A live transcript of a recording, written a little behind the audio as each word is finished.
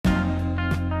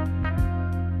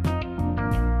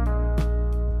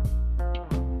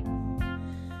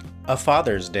A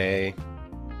Father's Day.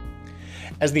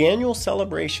 As the annual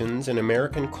celebrations in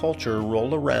American culture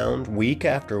roll around week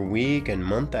after week and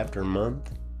month after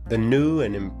month, the new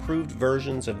and improved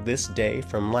versions of this day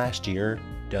from last year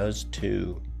does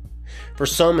too. For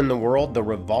some in the world, the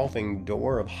revolving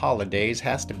door of holidays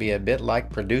has to be a bit like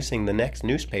producing the next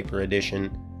newspaper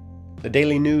edition, the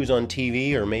daily news on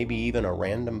TV, or maybe even a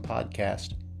random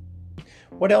podcast.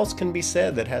 What else can be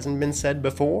said that hasn't been said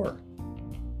before?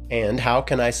 And how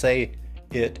can I say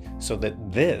it so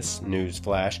that this news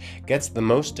flash gets the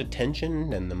most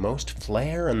attention and the most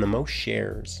flair and the most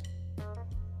shares?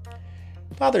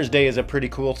 Father's Day is a pretty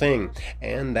cool thing,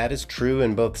 and that is true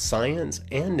in both science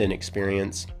and in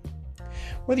experience.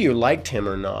 Whether you liked him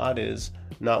or not is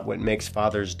not what makes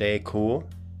Father's Day cool.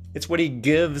 It's what he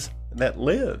gives that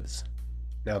lives.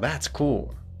 Now that's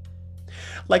cool.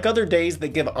 Like other days that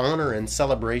give honor and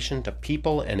celebration to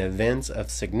people and events of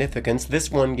significance,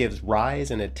 this one gives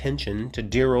rise and attention to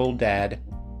dear old Dad.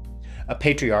 A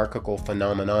patriarchal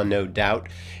phenomenon, no doubt,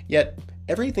 yet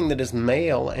everything that is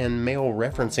male and male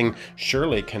referencing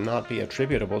surely cannot be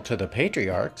attributable to the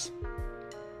patriarchs.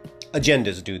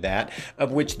 Agendas do that,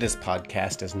 of which this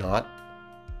podcast is not.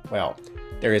 Well,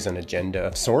 there is an agenda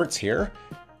of sorts here.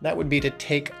 That would be to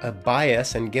take a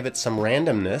bias and give it some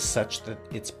randomness such that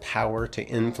its power to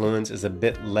influence is a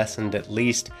bit lessened at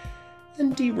least,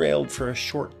 and derailed for a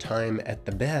short time at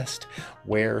the best,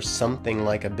 where something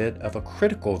like a bit of a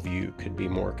critical view could be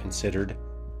more considered.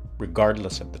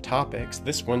 Regardless of the topics,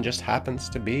 this one just happens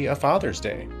to be a Father's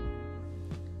Day.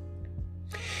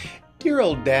 Dear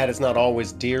old Dad is not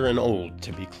always dear and old,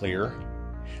 to be clear.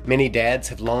 Many dads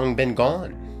have long been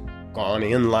gone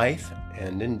in life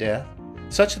and in death,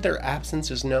 such that their absence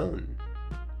is known.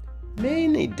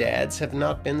 Many dads have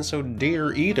not been so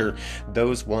dear either,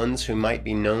 those ones who might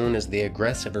be known as the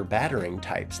aggressive or battering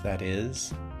types, that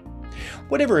is.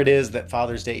 Whatever it is that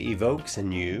Father's Day evokes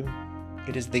in you,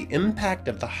 it is the impact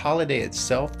of the holiday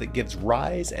itself that gives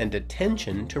rise and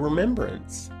attention to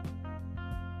remembrance.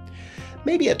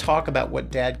 Maybe a talk about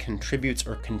what Dad contributes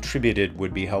or contributed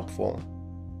would be helpful.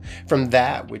 From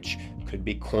that which could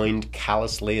be coined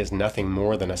callously as nothing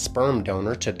more than a sperm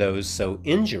donor to those so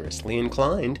injuriously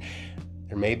inclined,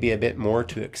 there may be a bit more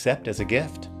to accept as a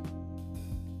gift.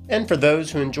 And for those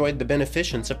who enjoyed the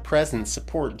beneficence of presence,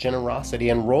 support, generosity,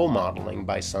 and role modeling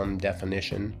by some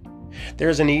definition, there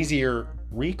is an easier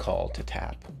recall to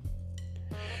tap.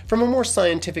 From a more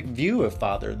scientific view of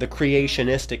Father, the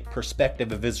creationistic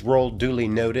perspective of his role duly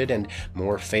noted, and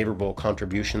more favorable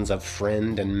contributions of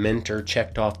friend and mentor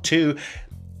checked off too,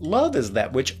 love is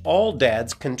that which all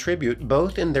dads contribute,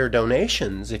 both in their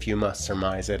donations, if you must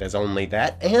surmise it as only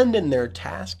that, and in their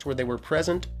tasks where they were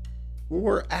present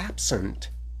or absent.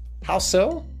 How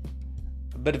so?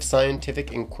 A bit of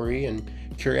scientific inquiry and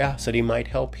curiosity might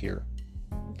help here.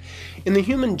 In the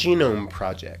Human Genome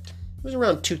Project, it was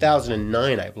around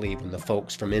 2009, I believe, when the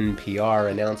folks from NPR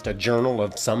announced a journal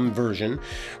of some version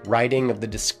writing of the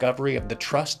discovery of the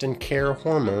trust and care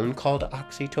hormone called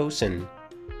oxytocin.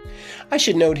 I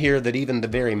should note here that even the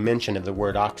very mention of the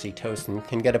word oxytocin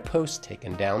can get a post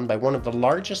taken down by one of the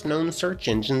largest known search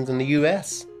engines in the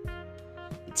US.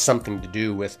 It's something to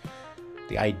do with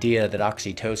the idea that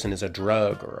oxytocin is a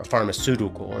drug or a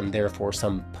pharmaceutical and therefore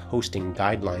some posting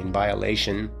guideline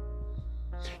violation.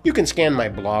 You can scan my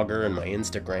Blogger and my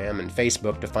Instagram and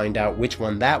Facebook to find out which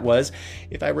one that was.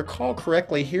 If I recall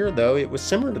correctly here, though, it was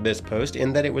similar to this post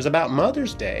in that it was about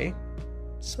Mother's Day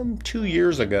some 2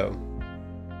 years ago.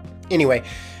 Anyway,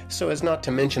 so as not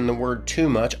to mention the word too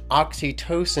much,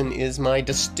 oxytocin is my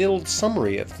distilled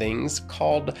summary of things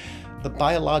called the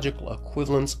biological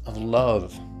equivalence of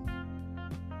love.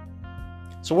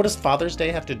 So what does Father's Day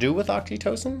have to do with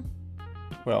oxytocin?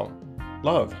 Well,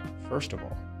 love, first of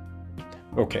all.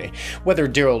 Okay, whether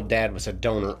dear old Dad was a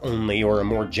donor only or a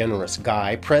more generous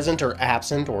guy, present or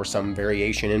absent or some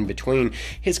variation in between,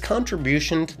 his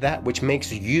contribution to that which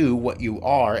makes you what you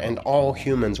are and all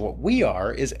humans what we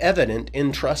are is evident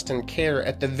in trust and care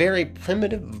at the very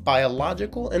primitive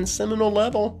biological and seminal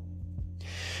level.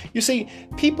 You see,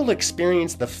 people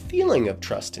experience the feeling of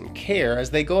trust and care as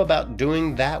they go about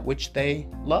doing that which they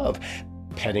love,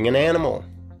 petting an animal,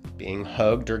 being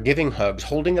hugged or giving hugs,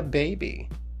 holding a baby,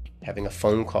 having a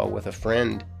phone call with a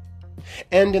friend.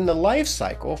 And in the life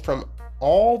cycle, from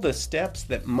all the steps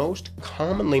that most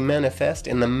commonly manifest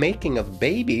in the making of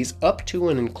babies up to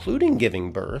and including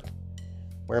giving birth,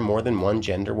 where more than one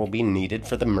gender will be needed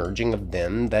for the merging of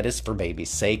them, that is for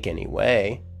baby's sake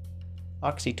anyway,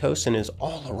 oxytocin is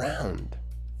all around.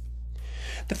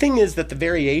 The thing is that the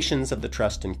variations of the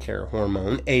trust and care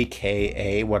hormone,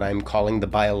 aka what I'm calling the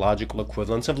biological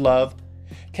equivalence of love,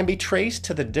 can be traced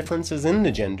to the differences in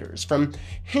the genders. From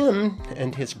him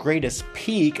and his greatest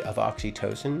peak of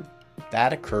oxytocin,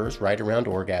 that occurs right around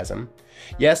orgasm.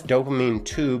 Yes, dopamine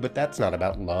too, but that's not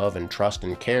about love and trust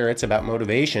and care, it's about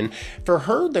motivation. For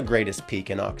her, the greatest peak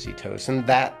in oxytocin,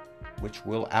 that which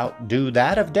will outdo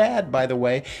that of Dad, by the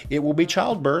way, it will be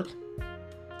childbirth.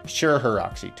 Sure, her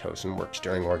oxytocin works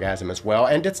during orgasm as well,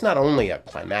 and it's not only a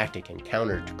climactic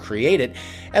encounter to create it,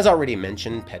 as already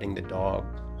mentioned, petting the dog,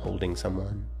 holding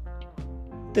someone.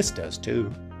 This does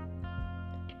too.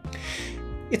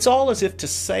 It's all as if to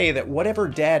say that whatever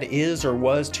Dad is or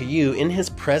was to you, in his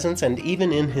presence and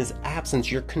even in his absence,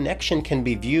 your connection can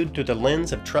be viewed through the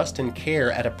lens of trust and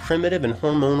care at a primitive and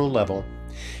hormonal level.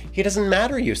 He doesn't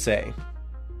matter, you say.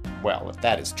 Well, if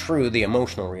that is true, the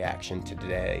emotional reaction to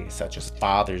today, such as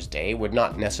Father's Day, would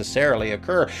not necessarily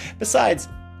occur. Besides,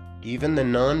 even the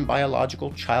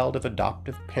non-biological child of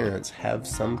adoptive parents have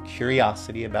some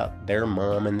curiosity about their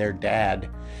mom and their dad.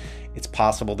 It's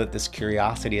possible that this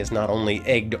curiosity is not only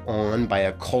egged on by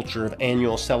a culture of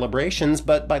annual celebrations,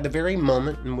 but by the very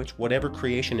moment in which whatever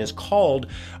creation is called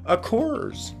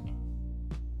occurs.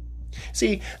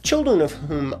 See, children of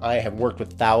whom I have worked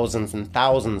with thousands and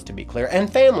thousands, to be clear,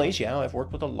 and families, yeah, I've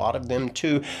worked with a lot of them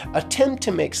too, attempt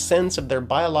to make sense of their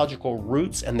biological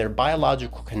roots and their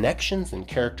biological connections and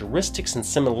characteristics and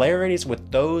similarities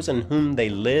with those in whom they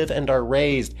live and are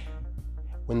raised.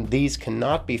 When these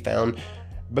cannot be found,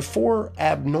 before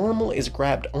abnormal is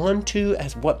grabbed onto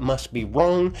as what must be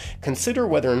wrong, consider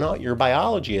whether or not your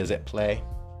biology is at play.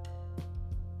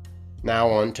 Now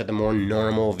on to the more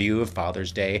normal view of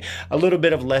Father's Day, a little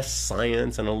bit of less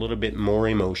science and a little bit more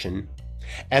emotion.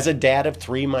 As a dad of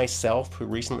 3 myself, who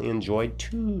recently enjoyed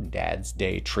 2 Dad's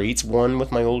Day treats, one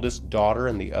with my oldest daughter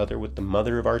and the other with the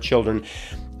mother of our children,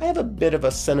 I have a bit of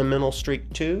a sentimental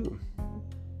streak too.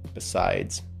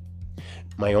 Besides,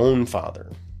 my own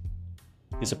father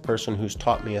is a person who's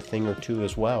taught me a thing or two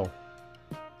as well.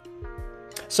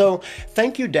 So,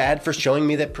 thank you, Dad, for showing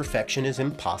me that perfection is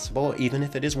impossible, even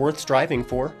if it is worth striving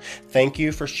for. Thank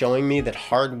you for showing me that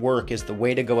hard work is the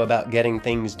way to go about getting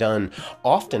things done,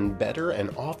 often better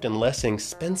and often less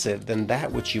expensive than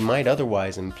that which you might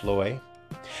otherwise employ.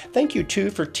 Thank you, too,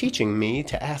 for teaching me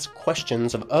to ask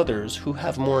questions of others who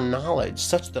have more knowledge,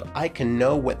 such that I can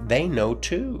know what they know,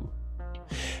 too.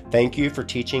 Thank you for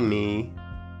teaching me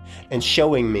and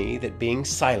showing me that being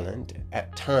silent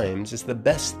at times is the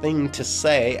best thing to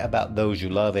say about those you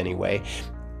love anyway,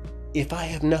 if I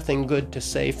have nothing good to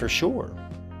say for sure.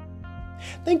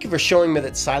 Thank you for showing me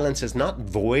that silence is not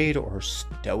void or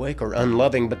stoic or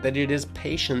unloving, but that it is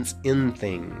patience in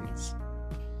things,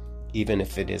 even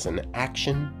if it is an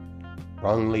action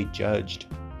wrongly judged.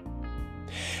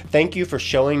 Thank you for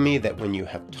showing me that when you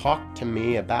have talked to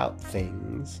me about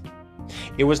things,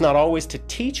 it was not always to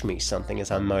teach me something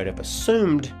as I might have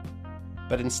assumed,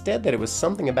 but instead that it was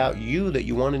something about you that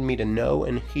you wanted me to know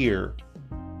and hear.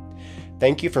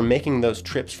 Thank you for making those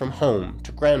trips from home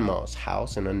to Grandma's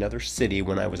house in another city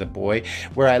when I was a boy,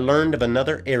 where I learned of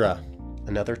another era,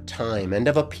 another time, and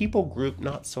of a people group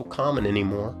not so common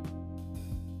anymore.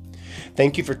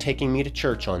 Thank you for taking me to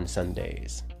church on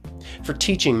Sundays, for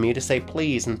teaching me to say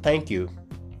please and thank you,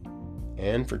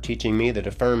 and for teaching me that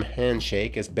a firm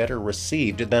handshake is better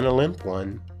received than a limp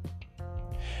one.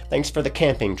 Thanks for the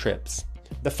camping trips,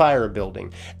 the fire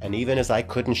building, and even as I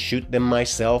couldn't shoot them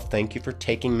myself, thank you for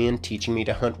taking me and teaching me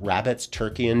to hunt rabbits,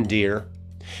 turkey, and deer.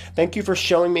 Thank you for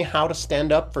showing me how to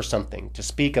stand up for something, to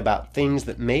speak about things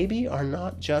that maybe are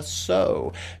not just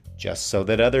so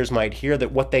that others might hear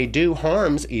that what they do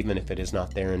harms, even if it is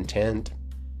not their intent.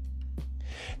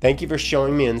 Thank you for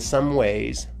showing me in some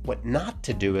ways what not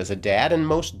to do as a dad, and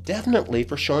most definitely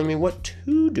for showing me what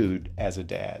to do as a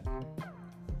dad.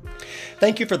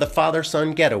 Thank you for the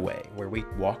father-son getaway, where we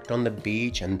walked on the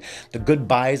beach and the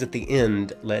goodbyes at the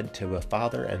end led to a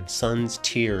father and son's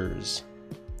tears.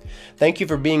 Thank you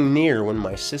for being near when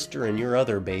my sister and your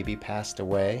other baby passed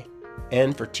away,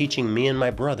 and for teaching me and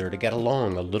my brother to get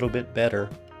along a little bit better,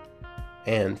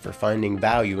 and for finding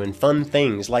value in fun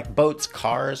things like boats,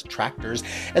 cars, tractors,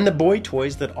 and the boy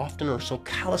toys that often are so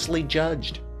callously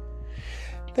judged.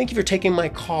 Thank you for taking my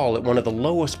call at one of the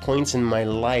lowest points in my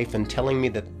life and telling me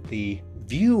that the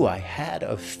view I had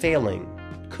of failing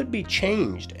could be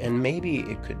changed, and maybe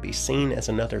it could be seen as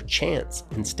another chance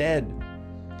instead.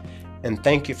 And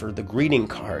thank you for the greeting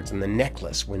cards and the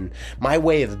necklace when my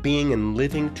way of being and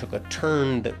living took a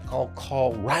turn that I'll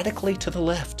call radically to the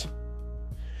left.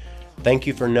 Thank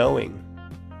you for knowing,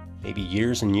 maybe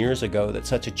years and years ago, that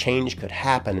such a change could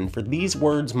happen, and for these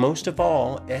words most of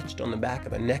all etched on the back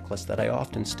of a necklace that I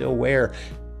often still wear,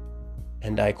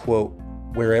 and I quote,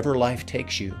 "Wherever life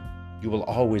takes you, You will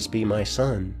always be my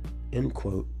son." End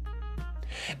quote.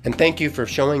 And thank you for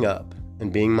showing up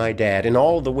and being my dad in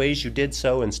all the ways you did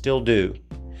so and still do.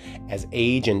 As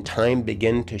age and time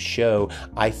begin to show,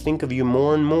 I think of you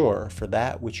more and more for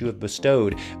that which you have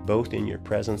bestowed, both in your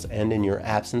presence and in your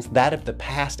absence, that of the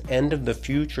past and of the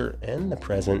future and the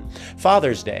present.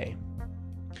 Father's Day.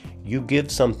 You give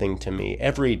something to me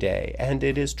every day, and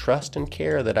it is trust and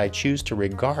care that I choose to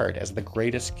regard as the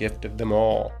greatest gift of them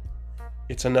all.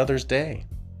 It's another's day,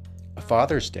 a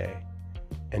Father's Day,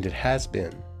 and it has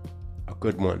been a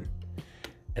good one.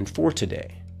 And for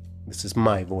today, this is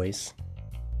my voice.